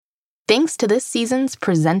Thanks to this season's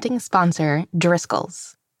presenting sponsor,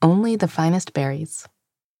 Driscoll's. Only the finest berries.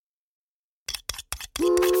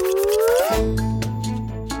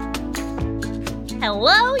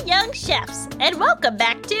 Hello, young chefs, and welcome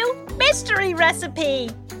back to Mystery Recipe.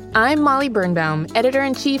 I'm Molly Birnbaum,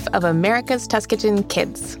 editor-in-chief of America's Test Kitchen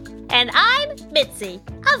Kids. And I'm Mitzi,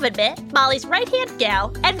 I'll admit, Molly's right-hand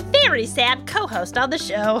gal and very sad co-host on the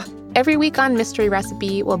show. Every week on Mystery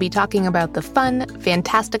Recipe, we'll be talking about the fun,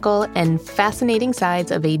 fantastical, and fascinating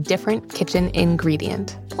sides of a different kitchen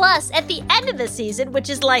ingredient. Plus, at the end of the season, which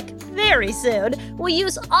is like very soon, we'll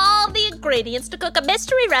use all the ingredients to cook a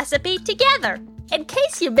mystery recipe together. In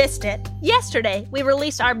case you missed it, yesterday we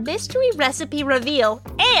released our mystery recipe reveal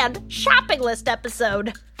and shopping list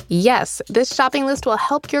episode. Yes, this shopping list will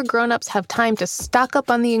help your grown-ups have time to stock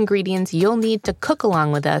up on the ingredients you'll need to cook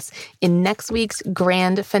along with us in next week's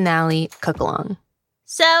grand finale cook-along.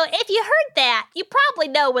 So if you heard that, you probably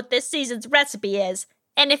know what this season's recipe is.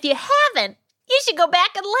 And if you haven't, you should go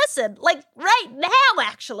back and listen, like right now,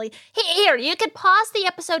 actually. Here, you can pause the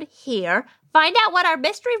episode here, find out what our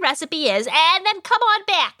mystery recipe is, and then come on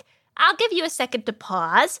back. I'll give you a second to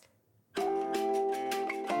pause.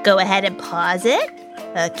 Go ahead and pause it.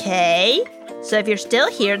 Okay, so if you're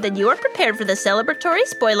still here, then you are prepared for the celebratory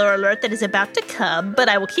spoiler alert that is about to come, but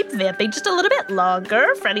I will keep vamping just a little bit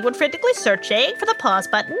longer for anyone frantically searching for the pause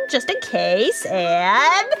button, just in case,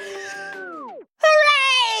 and...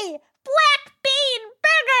 Hooray! Black Bean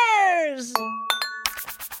Burgers!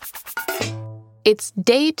 It's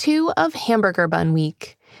day 2 of Hamburger Bun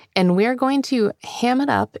Week, and we're going to ham it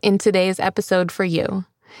up in today's episode for you.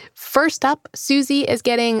 First up, Susie is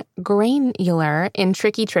getting granular in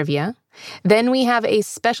Tricky Trivia. Then we have a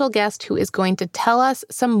special guest who is going to tell us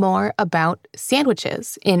some more about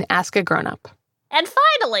sandwiches in Ask a Grown-Up. And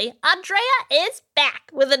finally, Andrea is back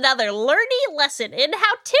with another learning lesson in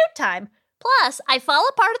how-to time. Plus, I fall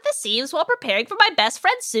apart at the seams while preparing for my best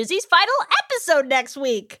friend Susie's final episode next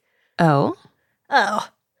week. Oh? Oh.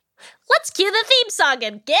 Let's cue the theme song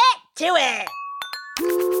and get to it!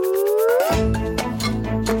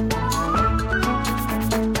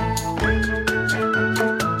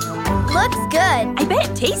 Looks good. I bet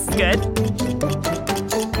it tastes good.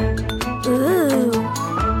 Ooh.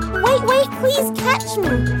 Wait, please catch me.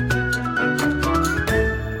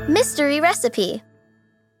 Mystery recipe.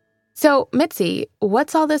 So, Mitzi,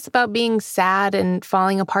 what's all this about being sad and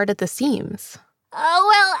falling apart at the seams? Oh,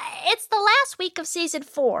 well, it's the last week of season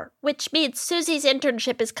 4, which means Susie's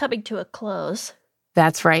internship is coming to a close.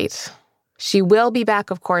 That's right. She will be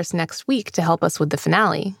back, of course, next week to help us with the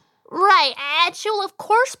finale. Right, and she'll of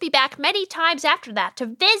course be back many times after that to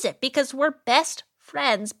visit because we're best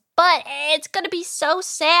friends. But it's going to be so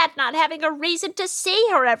sad not having a reason to see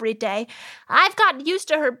her every day. I've gotten used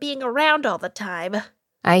to her being around all the time.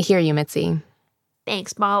 I hear you, Mitzi.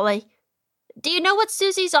 Thanks, Molly. Do you know what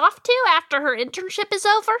Susie's off to after her internship is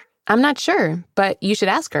over? I'm not sure, but you should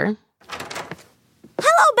ask her.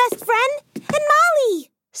 Hello, best friend, and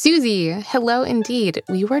Molly. Susie, hello indeed.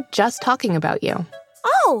 We were just talking about you.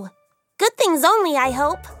 Oh, good things only, I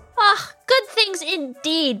hope. Ah, good things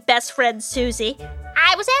indeed, best friend Susie.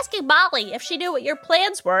 I was asking Molly if she knew what your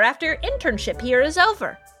plans were after your internship here is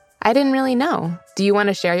over. I didn't really know. Do you want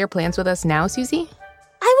to share your plans with us now, Susie?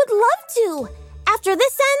 I would love to. After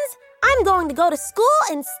this ends, I'm going to go to school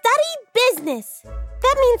and study business.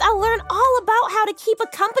 That means I'll learn all about how to keep a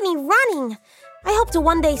company running. I hope to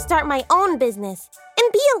one day start my own business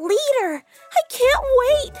and be a leader. I can't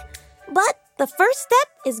wait. But the first step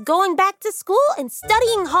is going back to school and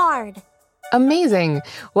studying hard. Amazing.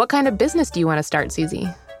 What kind of business do you want to start, Susie?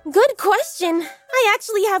 Good question. I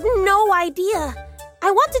actually have no idea. I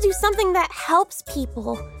want to do something that helps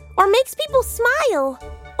people or makes people smile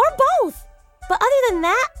or both. But other than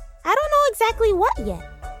that, I don't know exactly what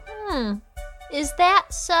yet. Is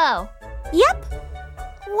that so? Yep.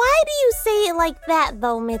 Why do you say it like that,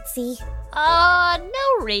 though, Mitzi?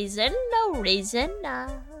 No reason.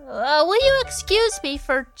 Will you excuse me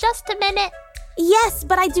for just a minute? Yes,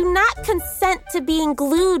 but I do not consent to being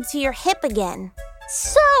glued to your hip again.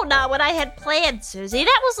 So not what I had planned, Susie.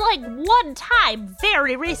 That was like one time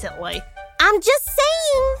very recently. I'm just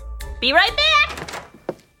saying. Be right back.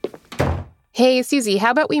 Hey, Susie,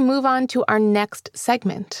 how about we move on to our next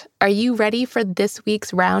segment? Are you ready for this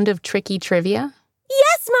week's round of Tricky Trivia?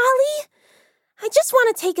 Yes, Molly. I just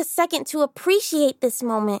want to take a second to appreciate this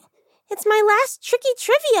moment. It's my last Tricky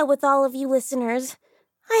Trivia with all of you listeners.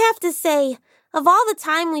 I have to say, of all the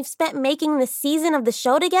time we've spent making this season of the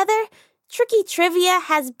show together, Tricky Trivia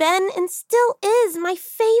has been and still is my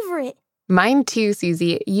favorite. Mine too,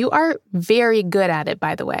 Susie. You are very good at it,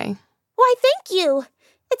 by the way. Why, thank you.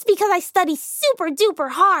 It's because I study super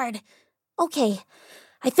duper hard. Okay,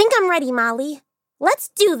 I think I'm ready, Molly. Let's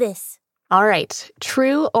do this. All right,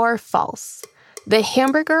 true or false? The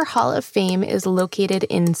Hamburger Hall of Fame is located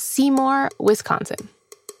in Seymour, Wisconsin.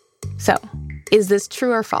 So, is this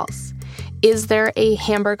true or false? Is there a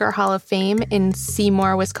Hamburger Hall of Fame in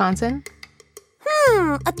Seymour, Wisconsin?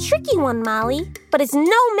 A tricky one, Molly, but it's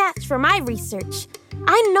no match for my research.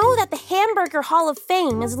 I know that the Hamburger Hall of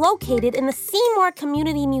Fame is located in the Seymour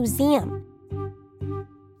Community Museum.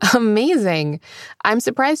 Amazing. I'm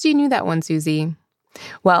surprised you knew that one, Susie.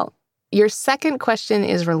 Well, your second question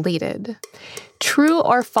is related. True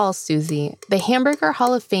or false, Susie? The Hamburger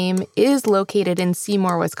Hall of Fame is located in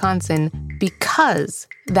Seymour, Wisconsin because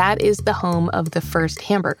that is the home of the first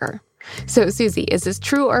hamburger. So, Susie, is this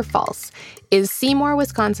true or false? Is Seymour,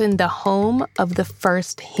 Wisconsin the home of the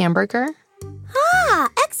first hamburger?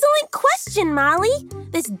 Excellent question, Molly.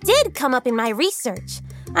 This did come up in my research.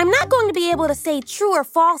 I'm not going to be able to say true or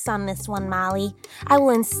false on this one, Molly. I will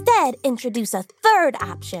instead introduce a third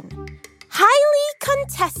option. Highly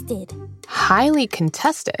contested. Highly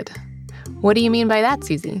contested? What do you mean by that,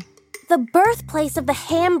 Susie? The birthplace of the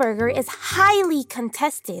hamburger is highly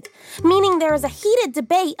contested, meaning there is a heated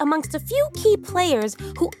debate amongst a few key players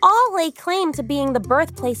who all lay claim to being the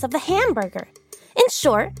birthplace of the hamburger. In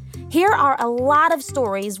short, here are a lot of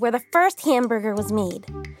stories where the first hamburger was made.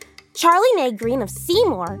 Charlie Nagreen of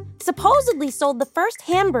Seymour supposedly sold the first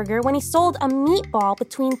hamburger when he sold a meatball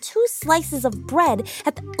between two slices of bread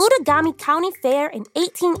at the Outagamie County Fair in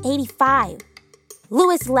 1885.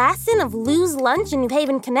 Louis Lassen of Lou's Lunch in New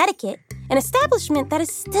Haven, Connecticut, an establishment that is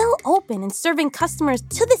still open and serving customers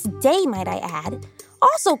to this day, might I add,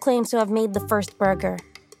 also claims to have made the first burger.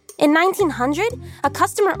 In 1900, a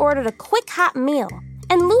customer ordered a quick hot meal,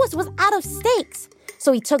 and Louis was out of steaks.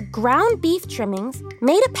 So he took ground beef trimmings,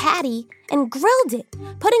 made a patty, and grilled it,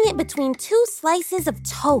 putting it between two slices of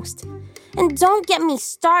toast. And don't get me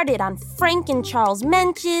started on Frank and Charles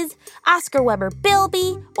Menches, Oscar Weber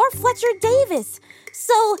Bilby, or Fletcher Davis.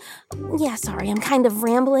 So, sorry, I'm kind of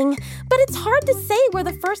rambling, but it's hard to say where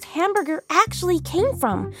the first hamburger actually came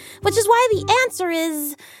from, which is why the answer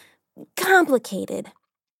is complicated.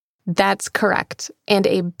 That's correct, and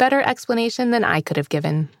a better explanation than I could have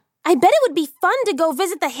given. I bet it would be fun to go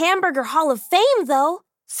visit the Hamburger Hall of Fame, though.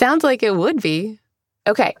 Sounds like it would be.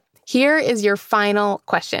 Okay, here is your final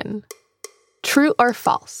question. True or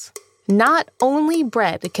false? Not only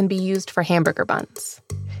bread can be used for hamburger buns.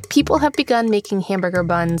 People have begun making hamburger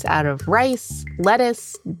buns out of rice,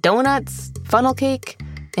 lettuce, donuts, funnel cake,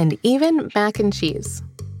 and even mac and cheese.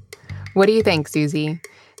 What do you think, Susie?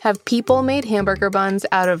 Have people made hamburger buns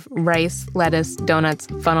out of rice, lettuce, donuts,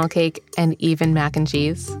 funnel cake, and even mac and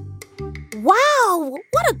cheese? Wow,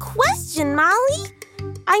 what a question, Molly!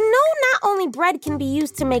 I know not only bread can be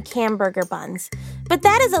used to make hamburger buns, but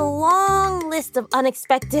that is a long list of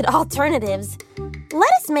unexpected alternatives.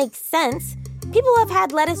 Lettuce makes sense. People have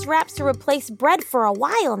had lettuce wraps to replace bread for a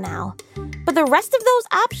while now. But the rest of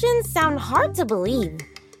those options sound hard to believe.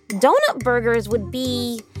 Donut burgers would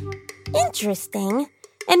be interesting,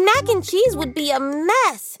 and mac and cheese would be a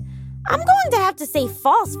mess. I'm going to have to say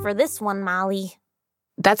false for this one, Molly.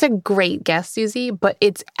 That's a great guess, Susie, but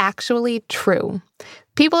it's actually true.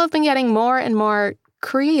 People have been getting more and more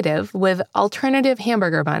creative with alternative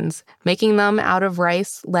hamburger buns, making them out of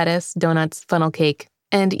rice, lettuce, donuts, funnel cake,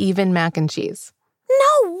 and even mac and cheese.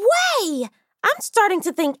 No way! I'm starting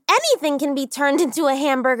to think anything can be turned into a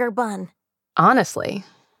hamburger bun. Honestly.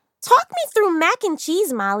 Talk me through mac and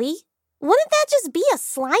cheese, Molly. Wouldn't that just be a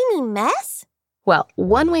slimy mess? Well,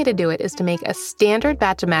 one way to do it is to make a standard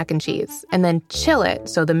batch of mac and cheese and then chill it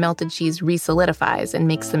so the melted cheese re-solidifies and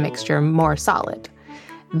makes the mixture more solid.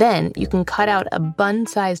 Then you can cut out a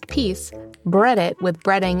bun-sized piece, bread it with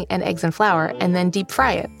breading and eggs and flour, and then deep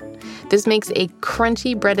fry it. This makes a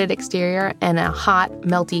crunchy breaded exterior and a hot,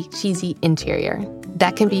 melty, cheesy interior.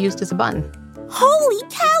 That can be used as a bun. Holy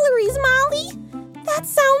calories, Molly! That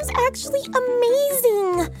sounds actually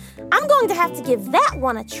amazing. I'm going to have to give that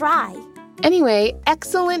one a try. Anyway,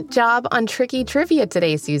 excellent job on tricky trivia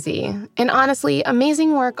today, Susie. And honestly,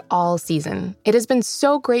 amazing work all season. It has been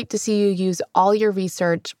so great to see you use all your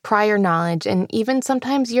research, prior knowledge, and even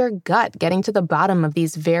sometimes your gut getting to the bottom of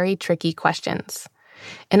these very tricky questions.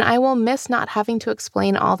 And I will miss not having to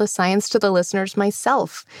explain all the science to the listeners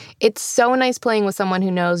myself. It's so nice playing with someone who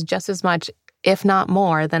knows just as much, if not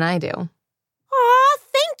more, than I do. Aw,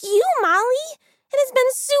 thank you, Molly. It has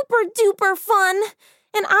been super duper fun.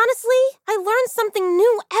 And honestly, I learned something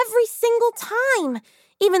new every single time,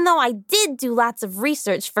 even though I did do lots of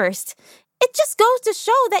research first. It just goes to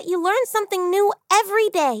show that you learn something new every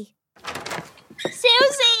day.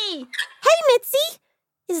 Susie! Hey, Mitzi!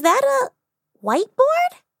 Is that a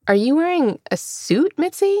whiteboard? Are you wearing a suit,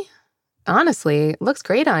 Mitzi? Honestly, looks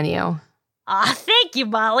great on you. Aw, thank you,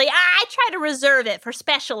 Molly. I try to reserve it for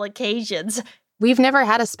special occasions. We've never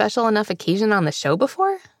had a special enough occasion on the show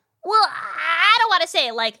before? Well, I don't want to say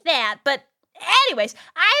it like that, but anyways,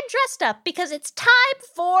 I am dressed up because it's time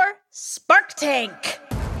for Spark Tank.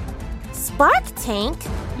 Spark Tank?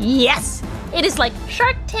 Yes, it is like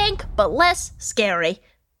Shark Tank, but less scary.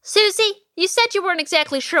 Susie, you said you weren't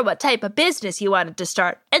exactly sure what type of business you wanted to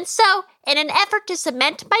start. And so, in an effort to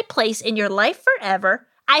cement my place in your life forever,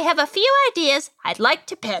 I have a few ideas I'd like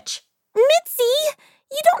to pitch. Mitzi,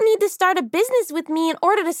 you don't need to start a business with me in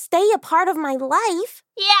order to stay a part of my life.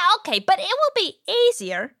 Yeah, okay, but it will be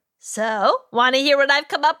easier. So, want to hear what I've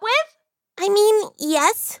come up with? I mean,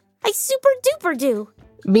 yes, I super duper do.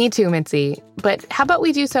 Me too, Mitzi. But how about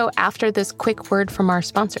we do so after this quick word from our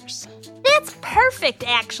sponsors? That's perfect,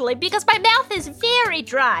 actually, because my mouth is very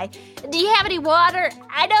dry. Do you have any water?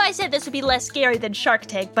 I know I said this would be less scary than Shark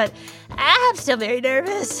Tank, but I'm still very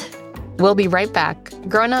nervous. We'll be right back.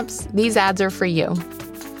 Grown-ups, these ads are for you.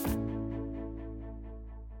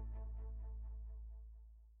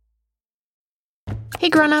 Hey,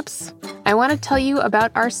 grown-ups. I want to tell you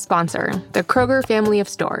about our sponsor, the Kroger family of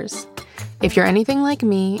stores. If you're anything like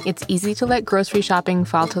me, it's easy to let grocery shopping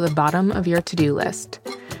fall to the bottom of your to-do list.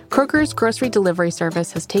 Kroger's grocery delivery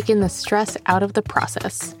service has taken the stress out of the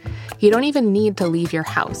process. You don't even need to leave your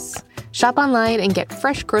house. Shop online and get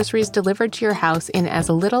fresh groceries delivered to your house in as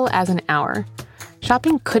little as an hour.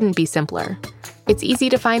 Shopping couldn't be simpler. It's easy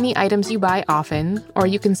to find the items you buy often, or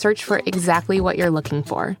you can search for exactly what you're looking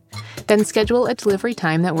for. Then schedule a delivery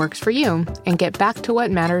time that works for you and get back to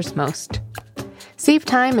what matters most. Save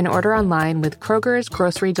time and order online with Kroger's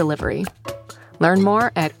grocery delivery. Learn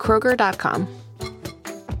more at Kroger.com.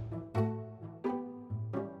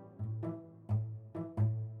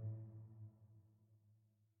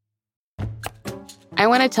 I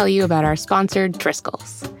want to tell you about our sponsor,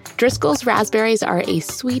 Driscoll's. Driscoll's raspberries are a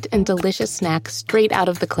sweet and delicious snack straight out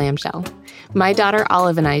of the clamshell. My daughter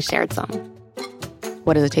Olive and I shared some.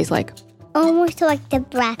 What does it taste like? Almost like the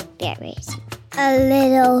blackberries. A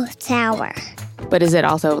little sour. But is it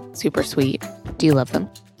also super sweet? Do you love them?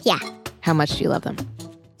 Yeah. How much do you love them?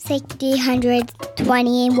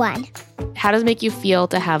 321. How does it make you feel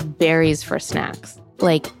to have berries for snacks?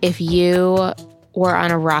 Like if you were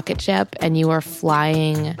on a rocket ship and you were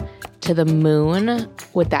flying to the moon,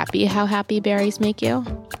 would that be how happy berries make you?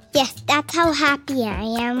 Yes, that's how happy I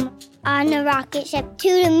am on a rocket ship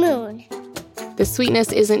to the moon. The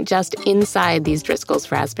sweetness isn't just inside these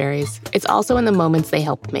Driscoll's raspberries. It's also in the moments they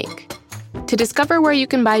help make. To discover where you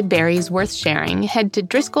can buy berries worth sharing, head to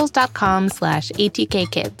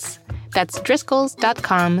driscolls.com/ATKkids. That's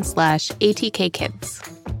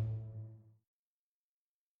driscolls.com/ATKkids.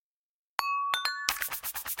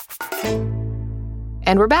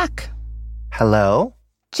 And we're back. Hello?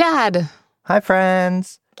 Chad. Hi,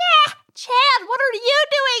 friends. Chad, what are you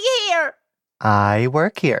doing here? I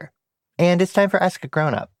work here. And it's time for Ask a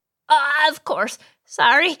Grown-Up. Of course.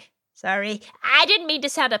 Sorry. I didn't mean to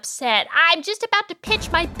sound upset. I'm just about to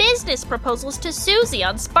pitch my business proposals to Susie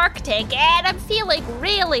on Spark Tank, and I'm feeling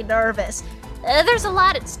really nervous. There's a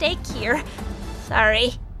lot at stake here.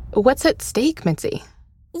 Sorry. What's at stake, Mitzi?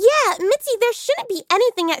 Yeah, Mitzi, there shouldn't be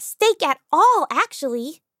anything at stake at all,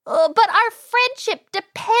 actually. But our friendship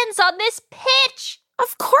depends on this pitch.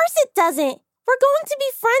 Of course it doesn't. We're going to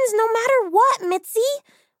be friends no matter what, Mitzi.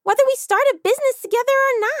 Whether we start a business together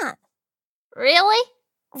or not. Really?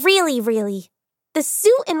 Really. The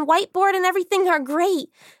suit and whiteboard and everything are great.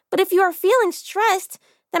 But if you are feeling stressed,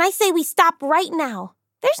 then I say we stop right now.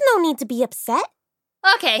 There's no need to be upset.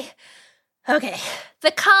 Okay.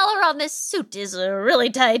 The collar on this suit is really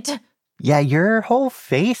tight. Yeah, your whole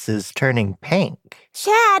face is turning pink.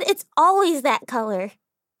 Chad, it's always that color.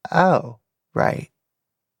 Oh, right.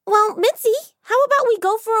 Well, Mitzi, how about we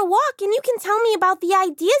go for a walk and you can tell me about the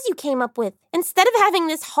ideas you came up with instead of having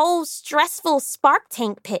this whole stressful Spark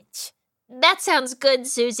Tank pitch? That sounds good,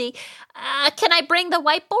 Susie. Can I bring the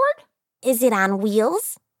whiteboard? Is it on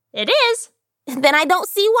wheels? It is. Then I don't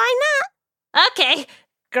see why not. Okay,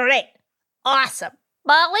 great. Awesome.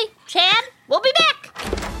 Molly, Chad, we'll be back.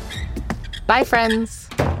 Bye, friends.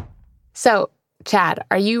 So, Chad,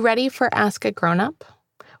 are you ready for Ask a Grown-Up?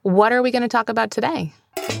 What are we going to talk about today?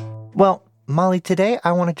 Well, Molly, today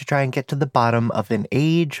I wanted to try and get to the bottom of an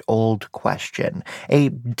age-old question. A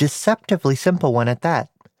deceptively simple one at that.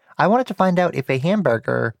 I wanted to find out if a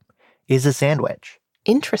hamburger is a sandwich.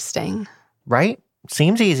 Interesting. Right?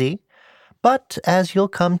 Seems easy. But as you'll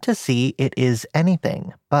come to see, it is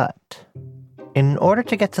anything but. In order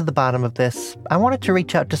to get to the bottom of this, I wanted to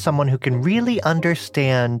reach out to someone who can really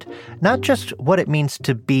understand not just what it means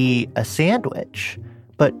to be a sandwich,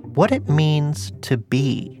 but what it means to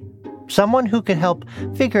be. Someone who could help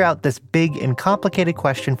figure out this big and complicated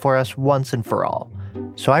question for us once and for all.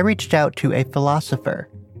 So I reached out to a philosopher.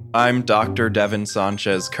 I'm Dr. Devin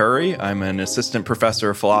Sanchez Curry. I'm an assistant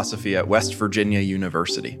professor of philosophy at West Virginia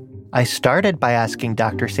University. I started by asking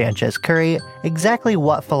Dr. Sanchez Curry exactly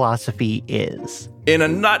what philosophy is. In a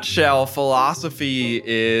nutshell, philosophy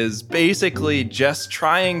is basically just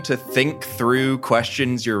trying to think through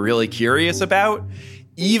questions you're really curious about,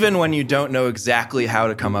 even when you don't know exactly how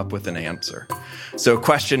to come up with an answer. So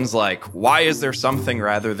questions like, why is there something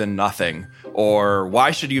rather than nothing? Or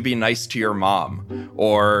why should you be nice to your mom?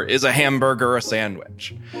 Or is a hamburger a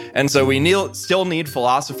sandwich? And so we still need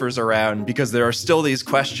philosophers around because there are still these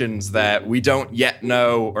questions that we don't yet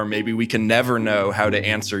know, or maybe we can never know how to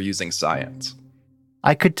answer using science.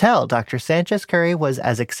 I could tell Dr. Sanchez Curry was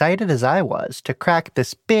as excited as I was to crack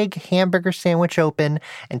this big hamburger sandwich open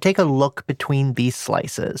and take a look between these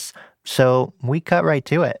slices. So we cut right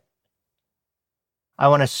to it. I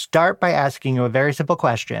want to start by asking you a very simple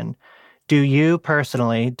question. Do you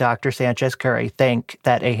personally, Dr. Sanchez Curry, think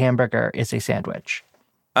that a hamburger is a sandwich?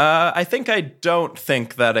 I think I don't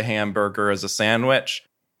think that a hamburger is a sandwich.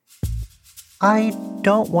 I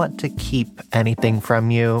don't want to keep anything from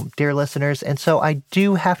you, dear listeners, and so I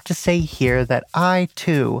do have to say here that I,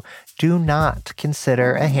 too, do not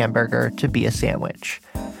consider a hamburger to be a sandwich.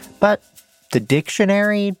 But the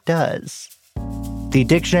dictionary does. The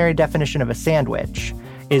dictionary definition of a sandwich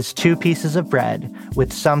is 2 pieces of bread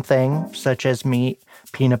with something, such as meat,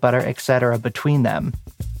 peanut butter, etc., between them.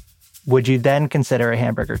 Would you then consider a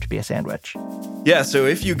hamburger to be a sandwich? Yeah, so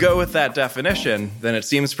if you go with that definition, then it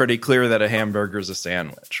seems pretty clear that a hamburger is a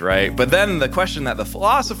sandwich, right? But then the question that the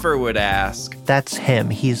philosopher would ask... That's him.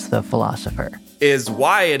 He's the philosopher. ...is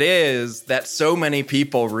why it is that so many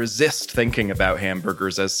people resist thinking about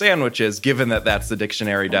hamburgers as sandwiches, given that that's the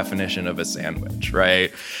dictionary definition of a sandwich,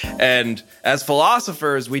 right? And as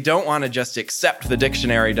philosophers, we don't want to just accept the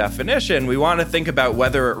dictionary definition. We want to think about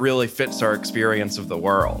whether it really fits our experience of the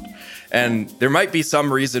world. And there might be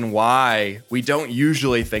some reason why we don't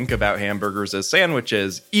usually think about hamburgers as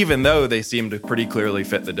sandwiches, even though they seem to pretty clearly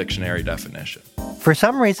fit the dictionary definition. For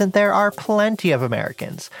some reason, there are plenty of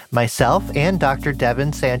Americans, myself and Dr.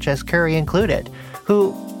 Devin Sanchez Curry included,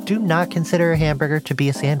 who do not consider a hamburger to be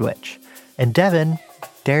a sandwich. And Devin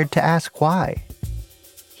dared to ask why.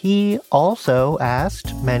 He also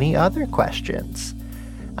asked many other questions.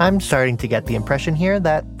 I'm starting to get the impression here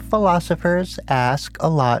that philosophers ask a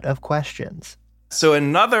lot of questions. So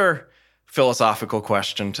another philosophical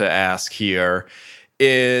question to ask here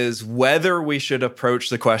is whether we should approach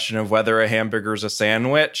the question of whether a hamburger is a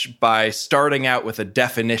sandwich by starting out with a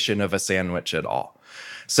definition of a sandwich at all.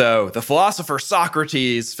 So the philosopher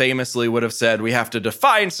Socrates famously would have said we have to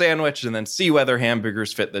define sandwich and then see whether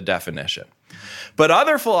hamburgers fit the definition. But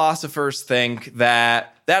other philosophers think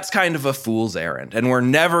that that's kind of a fool's errand, and we're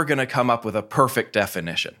never going to come up with a perfect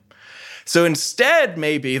definition. So instead,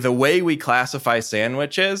 maybe the way we classify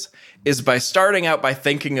sandwiches is by starting out by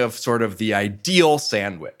thinking of sort of the ideal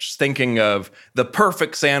sandwich, thinking of the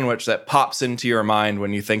perfect sandwich that pops into your mind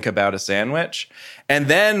when you think about a sandwich, and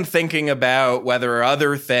then thinking about whether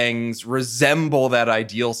other things resemble that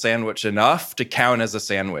ideal sandwich enough to count as a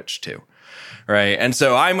sandwich too. Right. And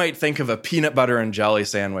so I might think of a peanut butter and jelly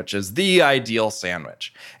sandwich as the ideal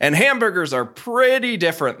sandwich. And hamburgers are pretty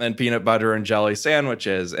different than peanut butter and jelly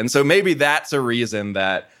sandwiches. And so maybe that's a reason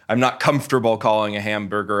that I'm not comfortable calling a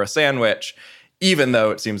hamburger a sandwich, even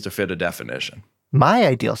though it seems to fit a definition. My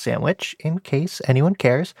ideal sandwich, in case anyone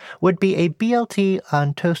cares, would be a BLT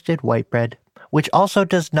on toasted white bread, which also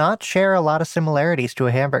does not share a lot of similarities to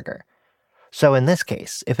a hamburger. So in this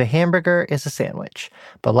case, if a hamburger is a sandwich,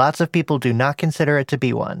 but lots of people do not consider it to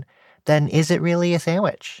be one, then is it really a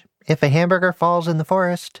sandwich? If a hamburger falls in the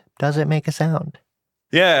forest, does it make a sound?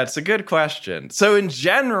 Yeah, it's a good question. So in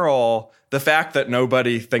general, the fact that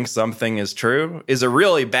nobody thinks something is true is a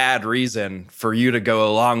really bad reason for you to go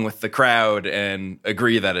along with the crowd and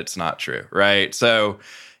agree that it's not true, right? So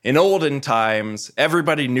in olden times,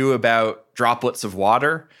 everybody knew about droplets of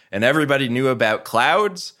water and everybody knew about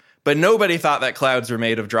clouds, but nobody thought that clouds were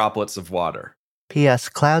made of droplets of water. P.S.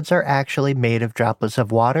 Clouds are actually made of droplets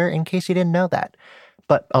of water, in case you didn't know that.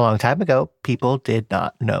 But a long time ago, people did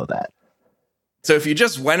not know that. So if you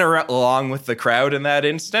just went along with the crowd in that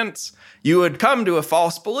instance, you would come to a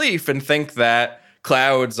false belief and think that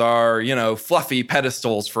clouds are, fluffy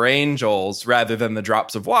pedestals for angels rather than the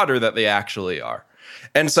drops of water that they actually are.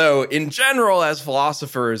 And so, in general, as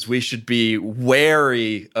philosophers, we should be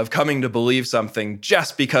wary of coming to believe something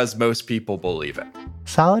just because most people believe it.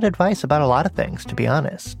 Solid advice about a lot of things, to be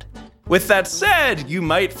honest. With that said, you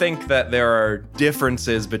might think that there are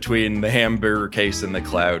differences between the hamburger case and the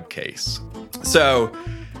cloud case. So,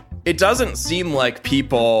 it doesn't seem like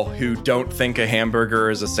people who don't think a hamburger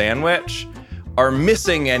is a sandwich are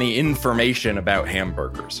missing any information about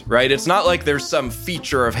hamburgers, right? It's not like there's some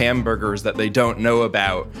feature of hamburgers that they don't know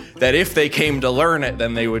about, that if they came to learn it,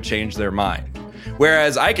 then they would change their mind.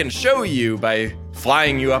 Whereas I can show you by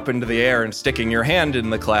flying you up into the air and sticking your hand in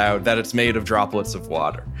the cloud that it's made of droplets of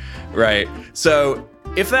water, right? So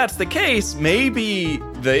if that's the case, maybe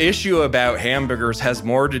the issue about hamburgers has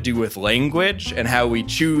more to do with language and how we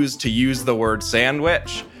choose to use the word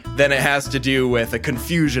sandwich than it has to do with a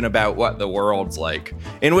confusion about what the world's like.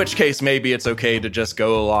 In which case, maybe it's okay to just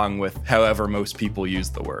go along with however most people use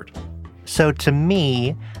the word. So to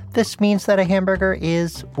me, this means that a hamburger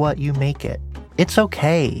is what you make it. It's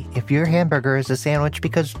okay if your hamburger is a sandwich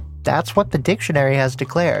because that's what the dictionary has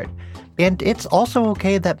declared. And it's also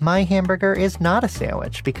okay that my hamburger is not a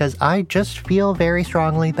sandwich because I just feel very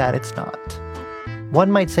strongly that it's not.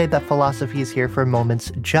 One might say that philosophy is here for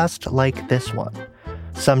moments just like this one.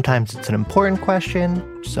 Sometimes it's an important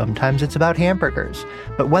question, sometimes it's about hamburgers.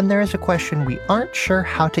 But when there is a question we aren't sure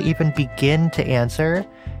how to even begin to answer,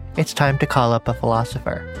 it's time to call up a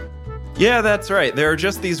philosopher. Yeah, that's right. There are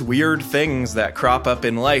just these weird things that crop up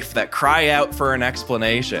in life that cry out for an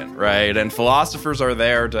explanation, right? And philosophers are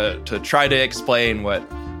there to try to explain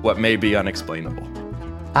what may be unexplainable.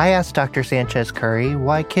 I asked Dr. Sanchez-Curry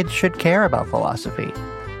why kids should care about philosophy.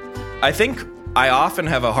 I think I often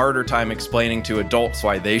have a harder time explaining to adults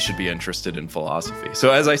why they should be interested in philosophy.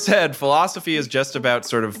 So as I said, philosophy is just about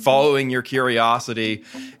sort of following your curiosity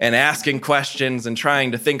and asking questions and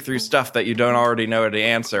trying to think through stuff that you don't already know how to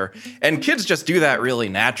answer. And kids just do that really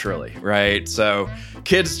naturally, right? So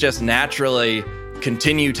kids just naturally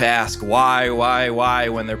continue to ask why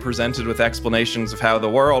when they're presented with explanations of how the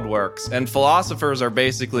world works. And philosophers are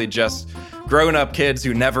basically just grown-up kids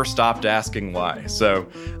who never stopped asking why. So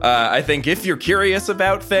I think if you're curious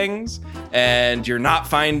about things and you're not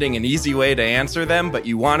finding an easy way to answer them, but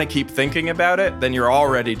you want to keep thinking about it, then you're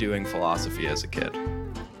already doing philosophy as a kid.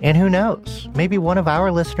 And who knows, maybe one of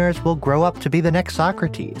our listeners will grow up to be the next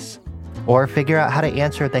Socrates, or figure out how to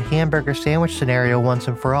answer the hamburger sandwich scenario once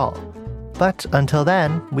and for all. But until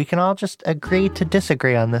then, we can all just agree to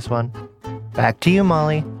disagree on this one. Back to you,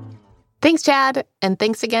 Molly. Thanks, Chad, and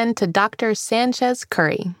thanks again to Dr.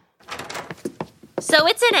 Sanchez-Curry. So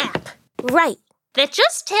it's an app. Right. That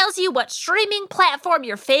just tells you what streaming platform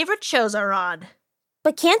your favorite shows are on.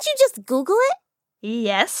 But can't you just Google it?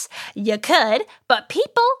 Yes, you could, but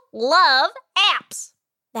people love apps.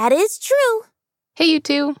 That is true. Hey, you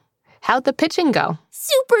two. How'd the pitching go?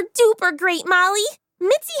 Super duper great, Molly.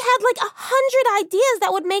 Mitzi had like 100 ideas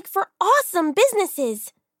that would make for awesome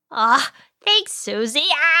businesses. Thanks, Susie.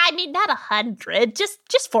 I mean, not 100,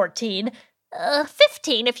 just 14.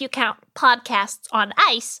 15 if you count podcasts on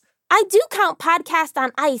ice. I do count Podcast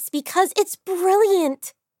on Ice because it's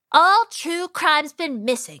brilliant. All True Crime's been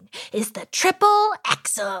missing is the triple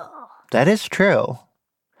XL. That is true.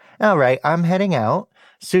 All right, I'm heading out.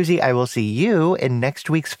 Susie, I will see you in next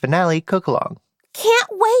week's finale cook-along. Can't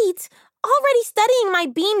wait. Already studying my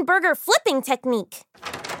bean burger flipping technique.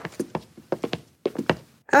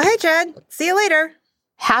 Oh, hey, Chad. See you later.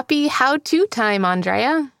 Happy how-to time, Andrea.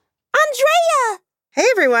 Andrea! Hey,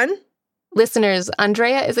 everyone. Listeners,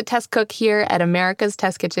 Andrea is a test cook here at America's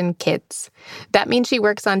Test Kitchen Kids. That means she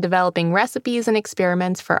works on developing recipes and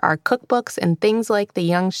experiments for our cookbooks and things like the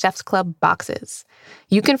Young Chefs Club boxes.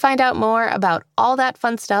 You can find out more about all that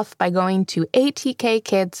fun stuff by going to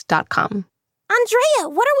atkkids.com. Andrea,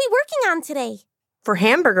 what are we working on today? For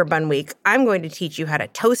Hamburger Bun Week, I'm going to teach you how to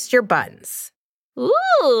toast your buns. Ooh,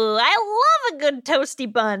 I love a good toasty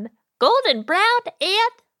bun. Golden brown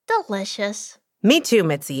and delicious. Me too,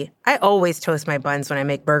 Mitzi. I always toast my buns when I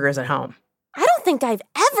make burgers at home. I don't think I've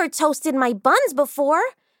ever toasted my buns before.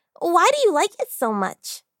 Why do you like it so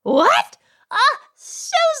much? What?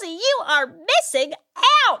 Susie, you are missing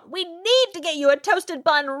out. We need to get you a toasted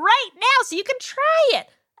bun right now so you can try it.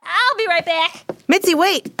 I'll be right back. Mitzi,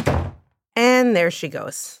 wait. And there she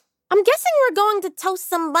goes. I'm guessing we're going to toast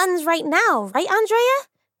some buns right now, right, Andrea?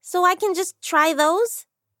 So I can just try those?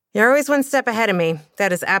 You're always one step ahead of me.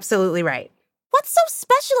 That is absolutely right. What's so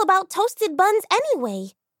special about toasted buns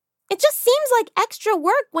anyway? It just seems like extra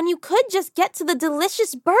work when you could just get to the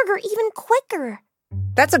delicious burger even quicker.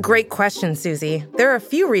 That's a great question, Susie. There are a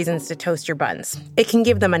few reasons to toast your buns. It can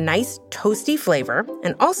give them a nice toasty flavor,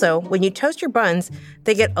 and also, when you toast your buns,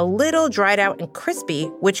 they get a little dried out and crispy,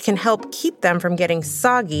 which can help keep them from getting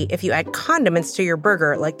soggy if you add condiments to your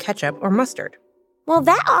burger like ketchup or mustard. Well,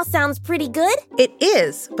 that all sounds pretty good. It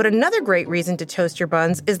is, but another great reason to toast your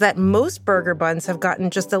buns is that most burger buns have gotten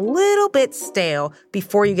just a little bit stale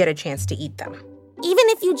before you get a chance to eat them. Even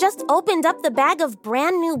if you just opened up the bag of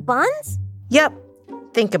brand new buns? Yep.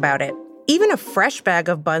 Think about it. Even a fresh bag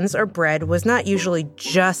of buns or bread was not usually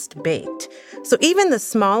just baked. So even the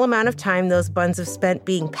small amount of time those buns have spent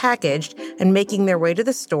being packaged and making their way to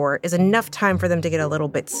the store is enough time for them to get a little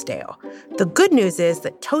bit stale. The good news is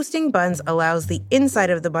that toasting buns allows the inside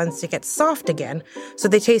of the buns to get soft again, so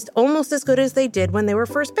they taste almost as good as they did when they were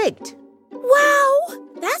first baked. Wow!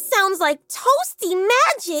 That sounds like toasty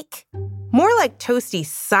magic! More like toasty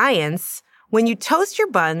science. When you toast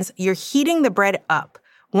your buns, you're heating the bread up.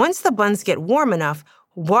 Once the buns get warm enough,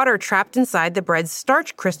 water trapped inside the bread's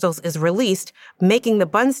starch crystals is released, making the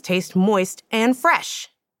buns taste moist and fresh.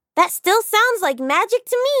 That still sounds like magic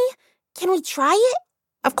to me. Can we try it?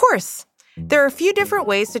 Of course. There are a few different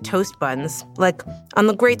ways to toast buns, like on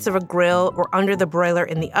the grates of a grill or under the broiler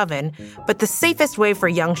in the oven, but the safest way for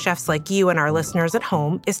young chefs like you and our listeners at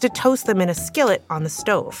home is to toast them in a skillet on the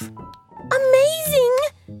stove. Amazing!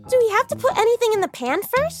 Do we have to put anything in the pan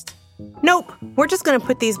first? Nope. We're just going to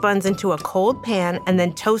put these buns into a cold pan and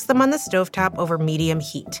then toast them on the stovetop over medium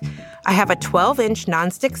heat. I have a 12-inch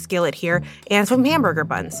nonstick skillet here and some hamburger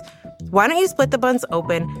buns. Why don't you split the buns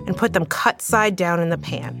open and put them cut side down in the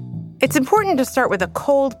pan? It's important to start with a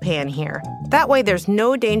cold pan here. That way there's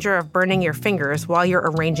no danger of burning your fingers while you're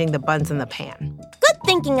arranging the buns in the pan. Good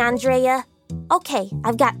thinking, Andrea. Okay,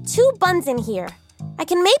 I've got 2 buns in here. I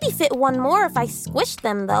can maybe fit one more if I squish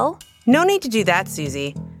them, though. No need to do that,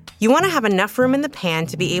 Susie. You want to have enough room in the pan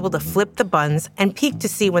to be able to flip the buns and peek to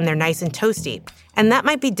see when they're nice and toasty, and that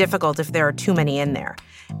might be difficult if there are too many in there.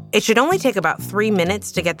 It should only take about 3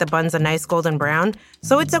 minutes to get the buns a nice golden brown,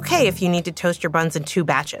 so it's okay if you need to toast your buns in 2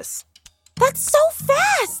 batches. That's so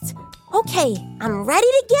fast! Okay, I'm ready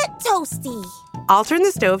to get toasty. I'll turn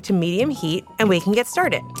the stove to medium heat and we can get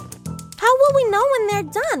started. How will we know when they're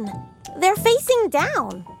done? They're facing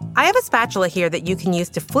down. I have a spatula here that you can use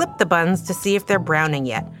to flip the buns to see if they're browning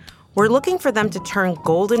yet. We're looking for them to turn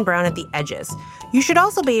golden brown at the edges. You should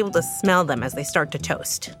also be able to smell them as they start to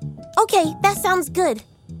toast. Okay, that sounds good.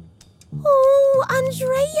 Oh,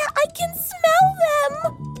 Andrea, I can smell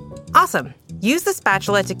them! Awesome. Use the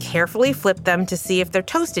spatula to carefully flip them to see if they're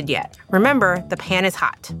toasted yet. Remember, the pan is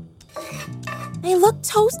hot. They look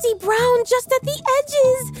toasty brown just at the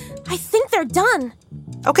edges. I think they're done.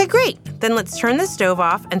 Okay, great. Then let's turn the stove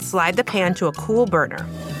off and slide the pan to a cool burner.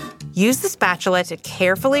 Use the spatula to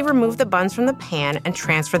carefully remove the buns from the pan and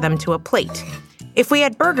transfer them to a plate. If we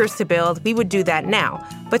had burgers to build, we would do that now.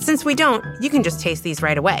 But since we don't, you can just taste these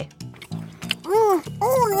right away.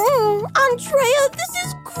 Andrea, this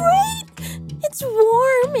is great. It's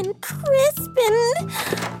warm and crisp and...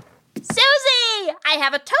 Susie! I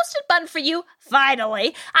have a toasted bun for you,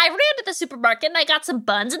 finally. I ran to the supermarket and I got some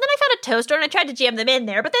buns, and then I found a toaster and I tried to jam them in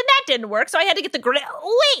there, but then that didn't work, so I had to get the grill.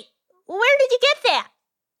 Wait, where did you get that?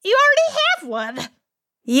 You already have one.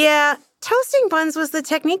 Yeah, toasting buns was the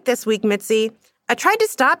technique this week, Mitzi. I tried to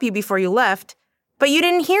stop you before you left, but you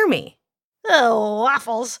didn't hear me. Oh,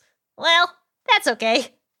 waffles. Well, that's okay.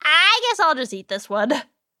 I guess I'll just eat this one.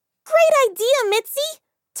 Great idea, Mitzi.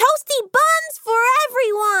 Toasty buns for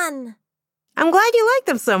everyone. I'm glad you like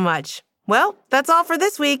them so much. Well, that's all for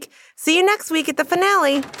this week. See you next week at the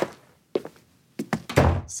finale.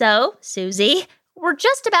 So, Susie, we're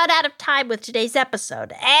just about out of time with today's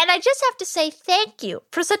episode, and I just have to say thank you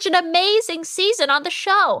for such an amazing season on the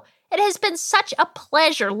show. It has been such a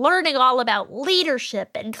pleasure learning all about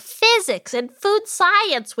leadership and physics and food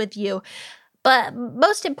science with you. But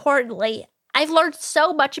most importantly, I've learned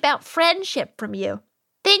so much about friendship from you.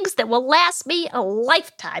 Things that will last me a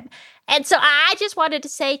lifetime. And so I just wanted to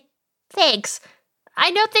say thanks.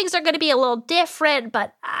 I know things are going to be a little different,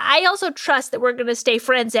 but I also trust that we're going to stay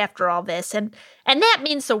friends after all this, and that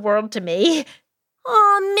means the world to me.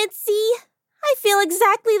 Aw, Mitzi, I feel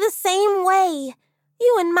exactly the same way.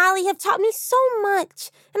 You and Molly have taught me so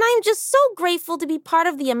much, and I am just so grateful to be part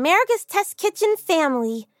of the America's Test Kitchen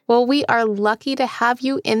family. Well, we are lucky to have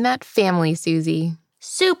you in that family, Susie.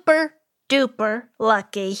 Super duper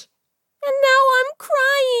lucky. And now I'm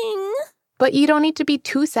crying. But you don't need to be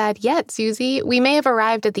too sad yet, Susie. We may have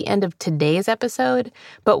arrived at the end of today's episode,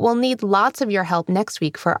 but we'll need lots of your help next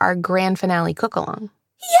week for our grand finale cook-along.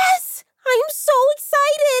 Yes! I'm so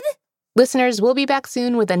excited! Listeners, we'll be back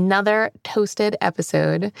soon with another toasted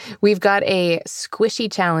episode. We've got a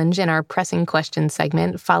squishy challenge in our pressing questions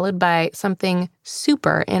segment, followed by something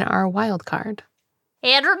super in our wild card.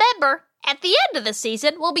 And remember, at the end of the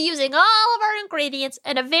season, we'll be using all of our ingredients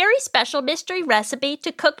and a very special mystery recipe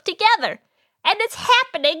to cook together. And it's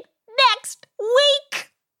happening next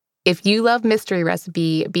week! If you love Mystery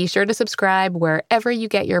Recipe, be sure to subscribe wherever you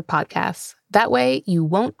get your podcasts. That way, you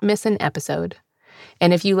won't miss an episode.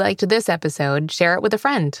 And if you liked this episode, share it with a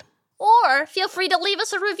friend. Or feel free to leave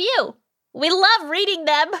us a review. We love reading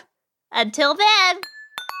them. Until then,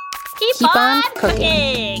 keep on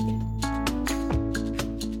cooking.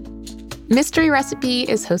 Mystery Recipe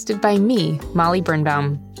is hosted by me, Molly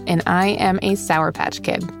Birnbaum, and I am a Sour Patch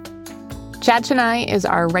Kid. Chad Chennai is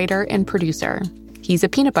our writer and producer. He's a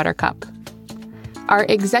peanut butter cup. Our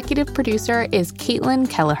executive producer is Caitlin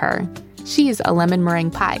Kelleher. She's a lemon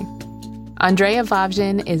meringue pie. Andrea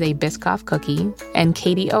Vavjin is a Biscoff cookie, and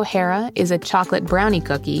Katie O'Hara is a chocolate brownie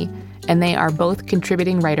cookie, and they are both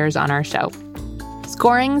contributing writers on our show.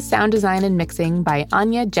 Scoring, sound design, and mixing by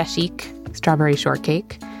Anya Jeshik, Strawberry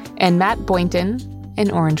Shortcake, and Matt Boynton, an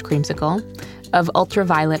Orange Creamsicle, of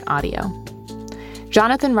Ultraviolet Audio.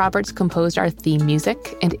 Jonathan Roberts composed our theme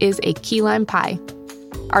music and is a key lime pie.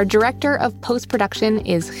 Our director of post-production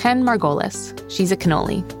is Chen Margolis. She's a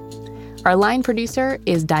cannoli. Our line producer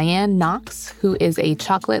is Diane Knox, who is a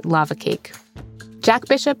chocolate lava cake. Jack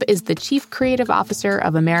Bishop is the chief creative officer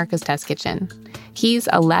of America's Test Kitchen. He's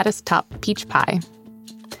a lattice top peach pie.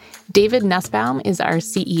 David Nussbaum is our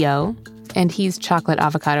CEO, and he's chocolate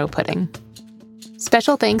avocado pudding.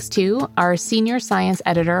 Special thanks to our senior science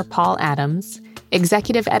editor, Paul Adams,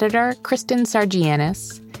 executive editor, Kristen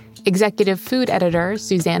Sargianis, executive food editor,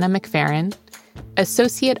 Susanna McFerrin,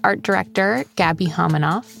 associate art director, Gabby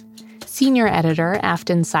Homanoff, senior editor,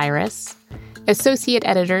 Afton Cyrus, associate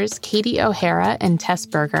editors, Katie O'Hara and Tess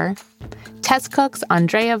Berger, test cooks,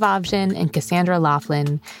 Andrea Vavjin and Cassandra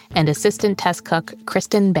Laughlin, and assistant test cook,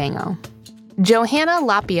 Kristen Bango. Johanna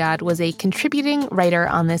Lapiad was a contributing writer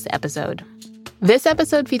on this episode. This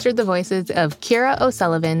episode featured the voices of Kira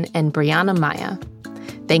O'Sullivan and Brianna Maya.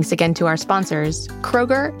 Thanks again to our sponsors,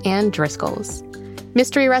 Kroger and Driscoll's.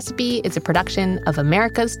 Mystery Recipe is a production of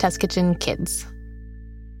America's Test Kitchen Kids.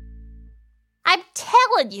 I'm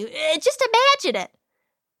telling you, just imagine it.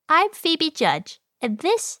 I'm Phoebe Judge, and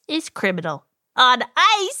this is Criminal. On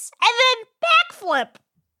ice, and then backflip.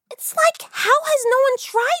 It's like, how has no one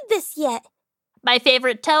tried this yet? My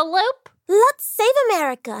favorite toe loop? Let's save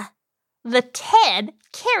America. The 10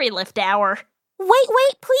 carry lift hour. Wait,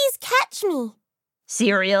 please catch me.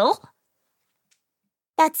 Cereal?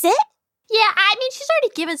 That's it? Yeah, I mean, she's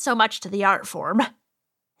already given so much to the art form.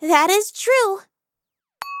 That is true.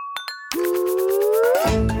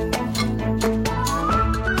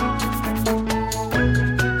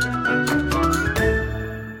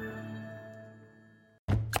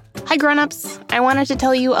 Hi grown-ups, I wanted to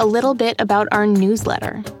tell you a little bit about our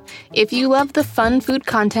newsletter. If you love the fun food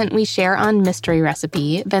content we share on Mystery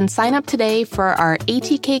Recipe, then sign up today for our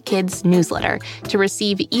ATK Kids newsletter to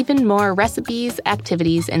receive even more recipes,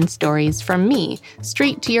 activities, and stories from me,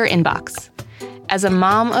 straight to your inbox. As a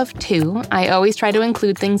mom of 2, I always try to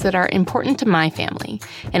include things that are important to my family,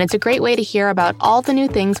 and it's a great way to hear about all the new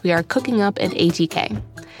things we are cooking up at ATK.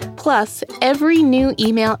 Plus, every new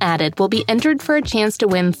email added will be entered for a chance to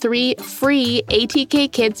win 3 free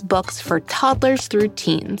ATK Kids books for toddlers through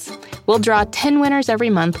teens. We'll draw 10 winners every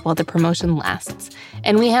month while the promotion lasts,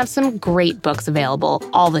 and we have some great books available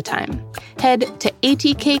all the time. Head to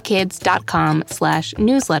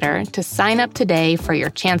atkkids.com/newsletter to sign up today for your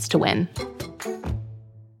chance to win.